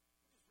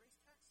 We'll just raise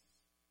taxes."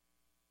 What?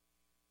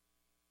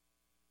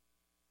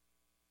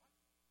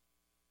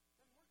 It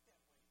doesn't work that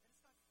way. Then it's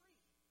not free.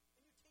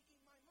 And you're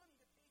taking my money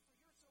to pay for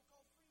your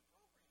so-called free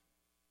program.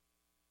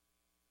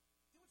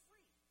 Do it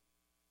free.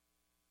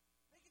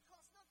 Make it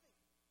cost nothing.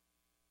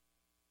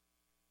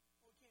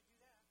 Well, we can't do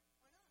that.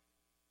 Why not?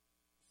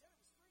 You said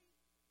it was free.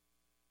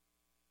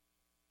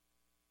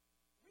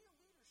 Real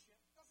leadership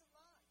doesn't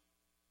lie.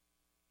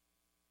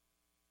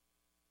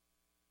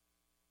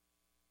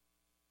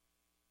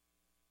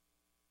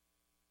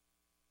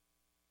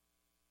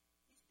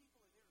 These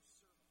people are there to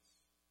serve us,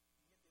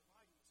 and yet they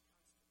lie to us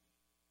constantly.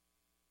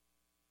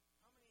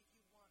 How many of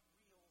you want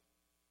real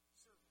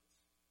servants?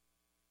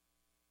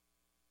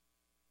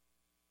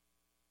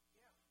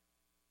 Yeah.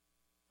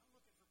 I'm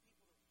looking for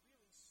people to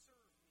really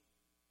serve me in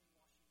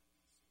Washington,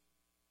 D.C.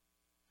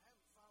 I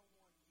haven't found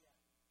one yet.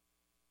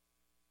 That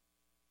might get me in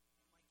trouble, but the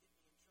reality is I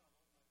haven't.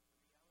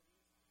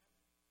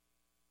 That's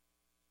why I look to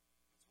God to be my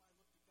Savior,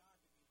 not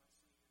some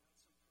person in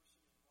Washington, D.C.,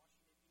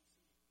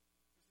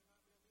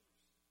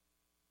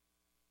 because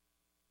they're not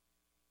real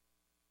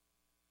leaders.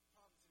 The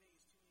problem today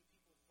is too many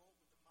people vote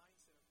with the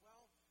mindset of,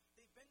 well,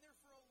 they've been there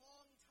for a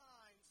long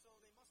time, so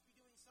they must be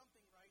doing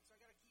something right, so I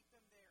got to keep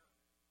them there.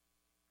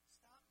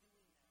 Stop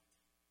doing that.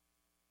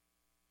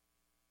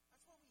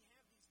 That's why we have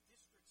these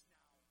districts now.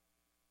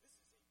 This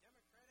is a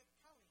Democratic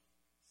county.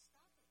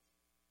 Stop it.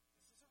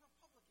 This is a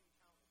Republican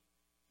county.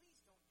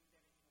 Please don't do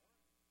that anymore.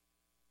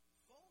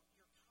 Vote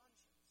your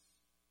conscience.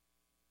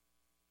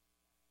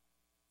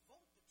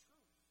 Vote the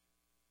truth.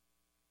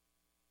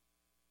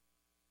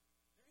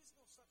 There is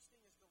no such thing